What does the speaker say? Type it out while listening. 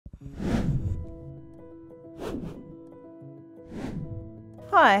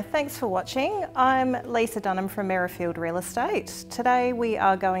Hi, thanks for watching. I'm Lisa Dunham from Merrifield Real Estate. Today we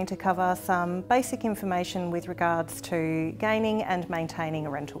are going to cover some basic information with regards to gaining and maintaining a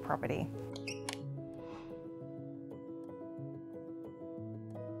rental property.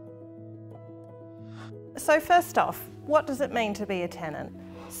 So first off, what does it mean to be a tenant?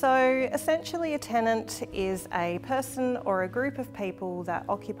 So essentially a tenant is a person or a group of people that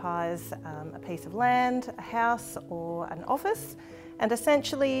occupies a piece of land, a house or an office, and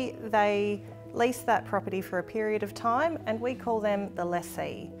essentially they lease that property for a period of time and we call them the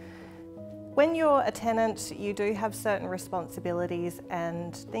lessee. When you're a tenant, you do have certain responsibilities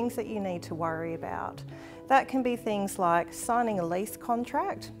and things that you need to worry about. That can be things like signing a lease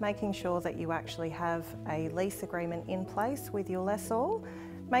contract, making sure that you actually have a lease agreement in place with your lessor,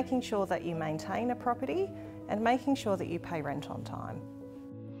 making sure that you maintain a property, and making sure that you pay rent on time.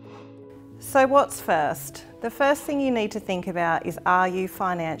 So what's first? The first thing you need to think about is, are you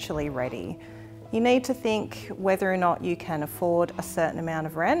financially ready? You need to think whether or not you can afford a certain amount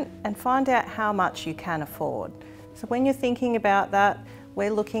of rent and find out how much you can afford. So when you're thinking about that,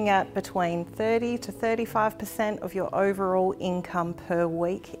 we're looking at between 30 to 35% of your overall income per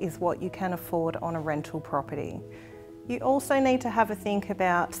week is what you can afford on a rental property. You also need to have a think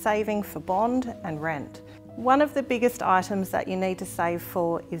about saving for bond and rent. One of the biggest items that you need to save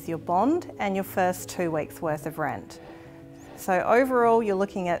for is your bond and your first 2 weeks worth of rent. So overall you're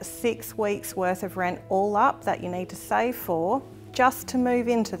looking at 6 weeks worth of rent all up that you need to save for just to move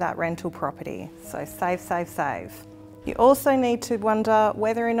into that rental property. So save, save, save. You also need to wonder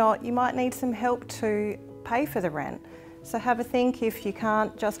whether or not you might need some help to pay for the rent. So have a think, if you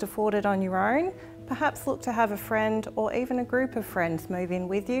can't just afford it on your own, perhaps look to have a friend or even a group of friends move in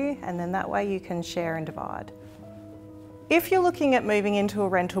with you, and then that way you can share and divide. If you're looking at moving into a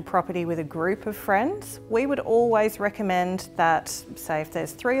rental property with a group of friends, we would always recommend that, say if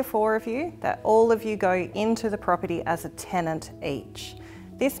there's 3 or 4 of you, that all of you go into the property as a tenant each.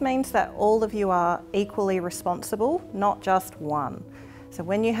 This means that all of you are equally responsible, not just one. So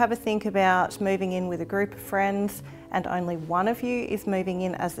when you have a think about moving in with a group of friends and only one of you is moving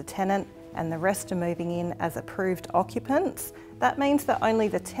in as a tenant and the rest are moving in as approved occupants, that means that only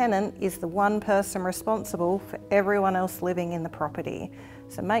the tenant is the one person responsible for everyone else living in the property.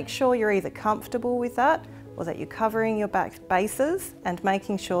 So make sure you're either comfortable with that or that you're covering your back bases and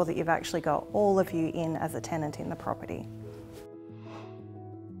making sure that you've actually got all of you in as a tenant in the property.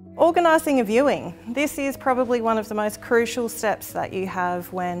 Organising a viewing. This is probably one of the most crucial steps that you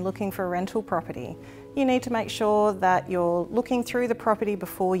have when looking for a rental property. You need to make sure that you're looking through the property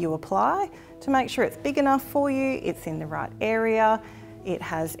before you apply to make sure it's big enough for you, it's in the right area, it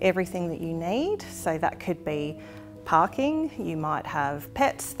has everything that you need. So that could be parking, you might have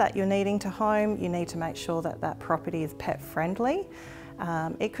pets that you're needing to home, you need to make sure that that property is pet friendly.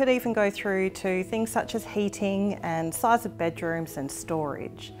 It could even go through to things such as heating and size of bedrooms and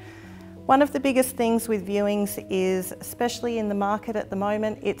storage. One of the biggest things with viewings is, especially in the market at the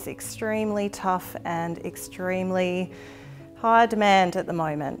moment, it's extremely tough and extremely high demand at the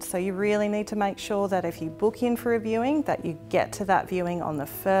moment. So you really need to make sure that if you book in for a viewing, that you get to that viewing on the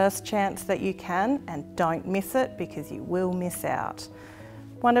first chance that you can and don't miss it, because you will miss out.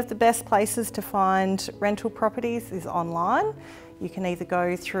 One of the best places to find rental properties is online. You can either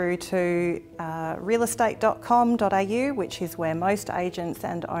go through to realestate.com.au, which is where most agents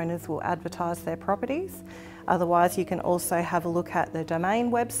and owners will advertise their properties. Otherwise, you can also have a look at the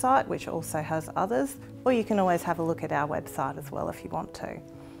domain website, which also has others, or you can always have a look at our website as well if you want to.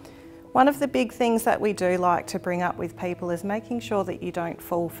 One of the big things that we do like to bring up with people is making sure that you don't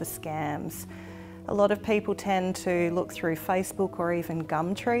fall for scams. A lot of people tend to look through Facebook or even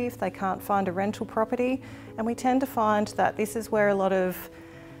Gumtree if they can't find a rental property, and we tend to find that this is where a lot of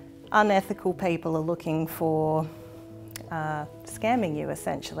unethical people are looking for scamming you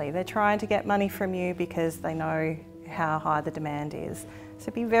essentially. They're trying to get money from you because they know how high the demand is.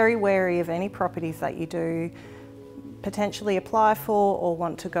 So be very wary of any properties that you do potentially apply for or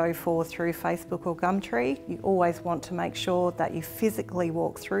want to go for through Facebook or Gumtree. You always want to make sure that you physically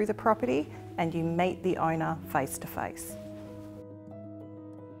walk through the property and you meet the owner face to face.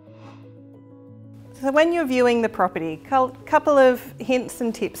 So when you're viewing the property, a couple of hints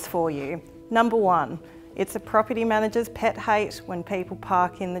and tips for you. Number 1, it's a property manager's pet hate when people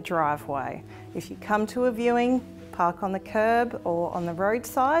park in the driveway. If you come to a viewing, park on the curb or on the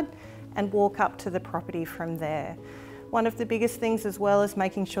roadside and walk up to the property from there. One of the biggest things as well is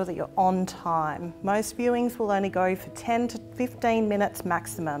making sure that you're on time. Most viewings will only go for 10 to 15 minutes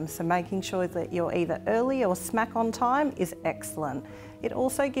maximum, so making sure that you're either early or smack on time is excellent. It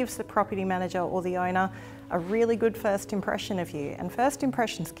also gives the property manager or the owner a really good first impression of you, and first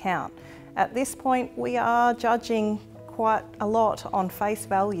impressions count. At this point, we are judging quite a lot on face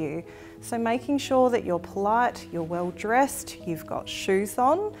value, so making sure that you're polite, you're well dressed, you've got shoes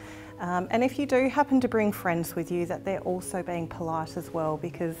on, and if you do happen to bring friends with you, that they're also being polite as well,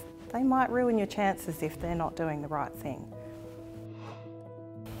 because they might ruin your chances if they're not doing the right thing.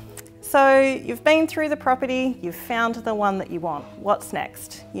 So you've been through the property, you've found the one that you want. What's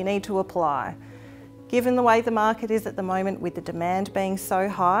next? You need to apply. Given the way the market is at the moment, with the demand being so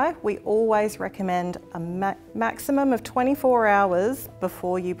high, we always recommend a maximum of 24 hours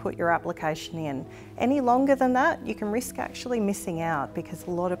before you put your application in. Any longer than that, you can risk actually missing out, because a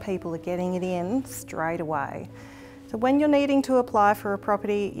lot of people are getting it in straight away. So when you're needing to apply for a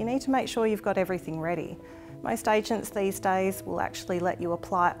property, you need to make sure you've got everything ready. Most agents these days will actually let you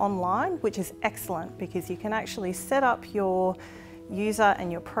apply online, which is excellent, because you can actually set up your user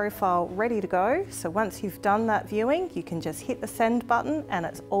and your profile ready to go. So once you've done that viewing, you can just hit the send button and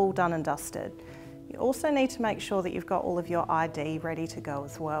it's all done and dusted. You also need to make sure that you've got all of your ID ready to go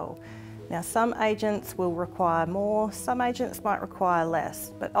as well. Now, some agents will require more, some agents might require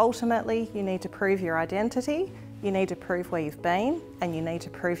less, but ultimately you need to prove your identity, you need to prove where you've been, and you need to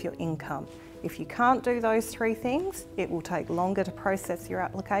prove your income. If you can't do those three things, it will take longer to process your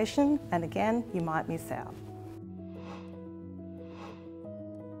application, and again, you might miss out.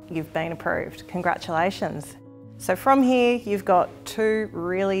 You've been approved. Congratulations. So from here, you've got two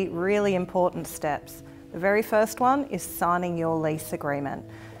really important steps. The very first one is signing your lease agreement.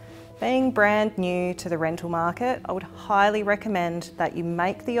 Being brand new to the rental market, I would highly recommend that you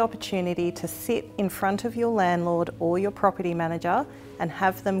make the opportunity to sit in front of your landlord or your property manager and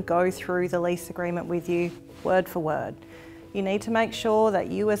have them go through the lease agreement with you word for word. You need to make sure that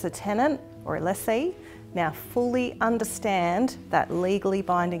you as a tenant or a lessee now fully understand that legally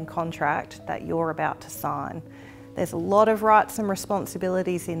binding contract that you're about to sign. There's a lot of rights and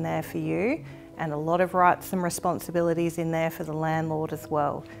responsibilities in there for you, and a lot of rights and responsibilities in there for the landlord as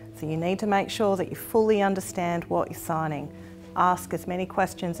well. So you need to make sure that you fully understand what you're signing. Ask as many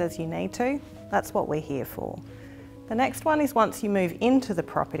questions as you need to. That's what we're here for. The next one is, once you move into the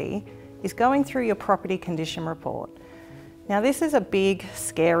property, is going through your property condition report. Now, this is a big,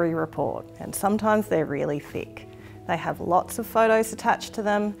 scary report, and sometimes they're really thick. They have lots of photos attached to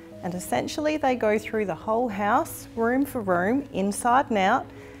them, and essentially they go through the whole house, room for room, inside and out,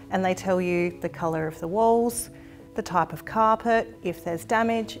 and they tell you the colour of the walls, the type of carpet, if there's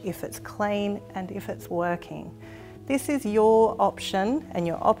damage, if it's clean, and if it's working. This is your option and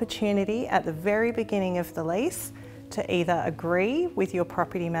your opportunity at the very beginning of the lease to either agree with your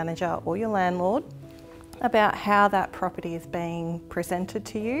property manager or your landlord about how that property is being presented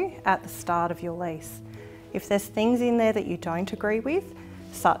to you at the start of your lease. If there's things in there that you don't agree with,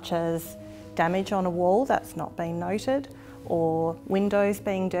 such as damage on a wall that's not been noted, or windows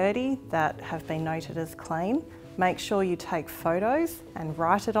being dirty that have been noted as clean, make sure you take photos and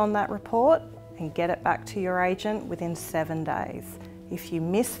write it on that report and get it back to your agent within 7 days. If you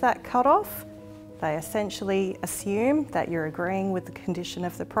miss that cutoff, they essentially assume that you're agreeing with the condition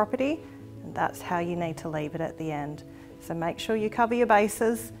of the property, and that's how you need to leave it at the end. So make sure you cover your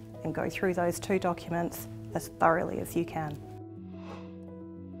bases and go through those two documents as thoroughly as you can.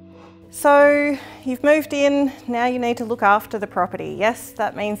 So you've moved in, now you need to look after the property. Yes,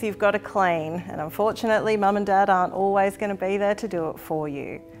 that means you've got to clean, and unfortunately mum and dad aren't always going to be there to do it for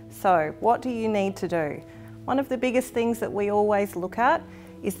you. So what do you need to do? One of the biggest things that we always look at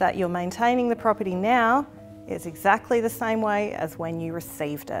is that you're maintaining the property now is exactly the same way as when you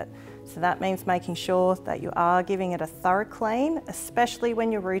received it. So that means making sure that you are giving it a thorough clean, especially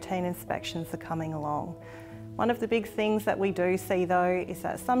when your routine inspections are coming along. One of the big things that we do see though is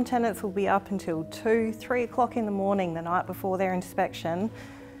that some tenants will be up until 2, 3 o'clock in the morning the night before their inspection,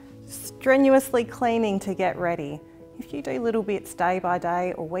 strenuously cleaning to get ready. If you do little bits day by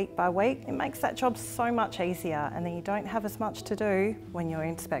day or week by week, it makes that job so much easier, and then you don't have as much to do when your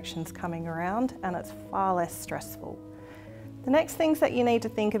inspection's coming around, and it's far less stressful. The next things that you need to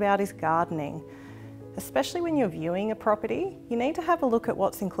think about is gardening. Especially when you're viewing a property, you need to have a look at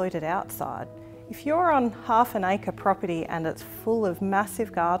what's included outside. If you're on half an acre property and it's full of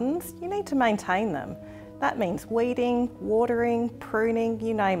massive gardens, you need to maintain them. That means weeding, watering, pruning,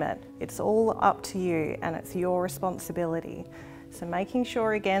 you name it. It's all up to you and it's your responsibility. So making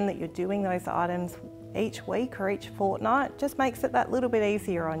sure again that you're doing those items each week or each fortnight just makes it that little bit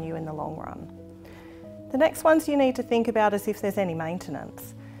easier on you in the long run. The next ones you need to think about is if there's any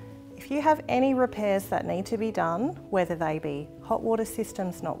maintenance. If you have any repairs that need to be done, whether they be hot water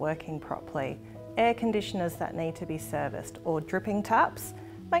systems not working properly, air conditioners that need to be serviced, or dripping taps,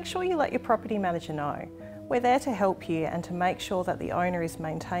 make sure you let your property manager know. We're there to help you and to make sure that the owner is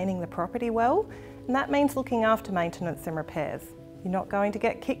maintaining the property well, and that means looking after maintenance and repairs. You're not going to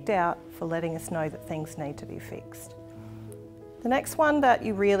get kicked out for letting us know that things need to be fixed. The next one that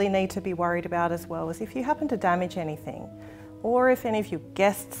you really need to be worried about as well is if you happen to damage anything, or if any of your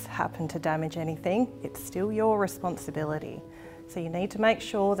guests happen to damage anything, it's still your responsibility. So you need to make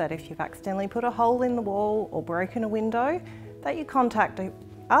sure that if you've accidentally put a hole in the wall or broken a window, that you contact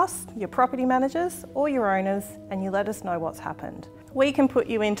us, your property managers or your owners, and you let us know what's happened. We can put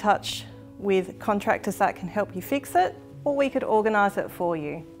you in touch with contractors that can help you fix it, or we could organise it for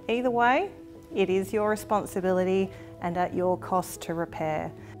you. Either way, it is your responsibility and at your cost to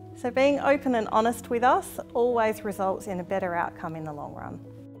repair. So being open and honest with us always results in a better outcome in the long run.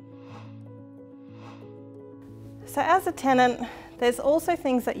 So as a tenant, there's also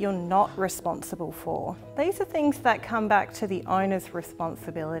things that you're not responsible for. These are things that come back to the owner's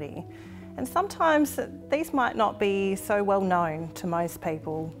responsibility. And sometimes these might not be so well known to most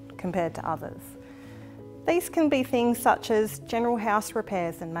people compared to others. These can be things such as general house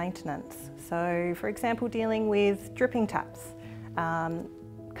repairs and maintenance. So for example, dealing with dripping taps,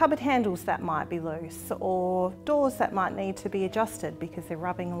 cupboard handles that might be loose, or doors that might need to be adjusted because they're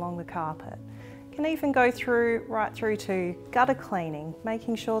rubbing along the carpet. It can even go right through to gutter cleaning,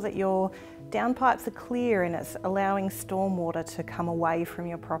 making sure that your downpipes are clear and it's allowing stormwater to come away from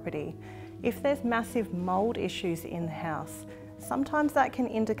your property. If there's massive mould issues in the house, sometimes that can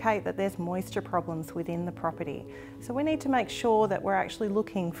indicate that there's moisture problems within the property. So we need to make sure that we're actually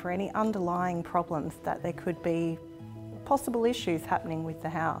looking for any underlying problems that there could be possible issues happening with the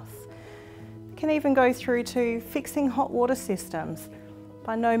house. It can even go through to fixing hot water systems.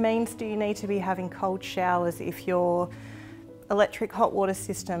 By no means do you need to be having cold showers if your electric hot water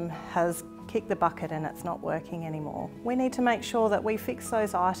system has kicked the bucket and it's not working anymore. We need to make sure that we fix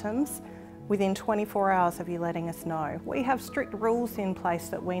those items within 24 hours of you letting us know. We have strict rules in place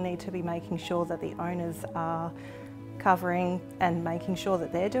that we need to be making sure that the owners are covering and making sure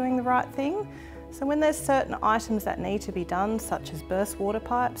that they're doing the right thing. So when there's certain items that need to be done, such as burst water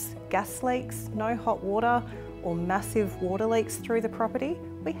pipes, gas leaks, no hot water, or massive water leaks through the property,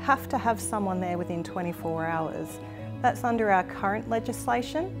 we have to have someone there within 24 hours. That's under our current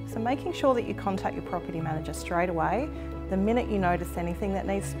legislation, so making sure that you contact your property manager straight away the minute you notice anything that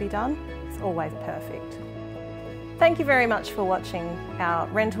needs to be done is always perfect. Thank you very much for watching our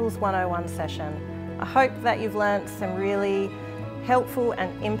Rentals 101 session. I hope that you've learnt some really helpful and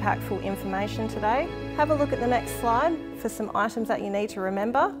impactful information today. Have a look at the next slide for some items that you need to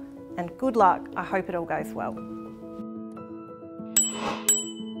remember, and good luck. I hope it all goes well.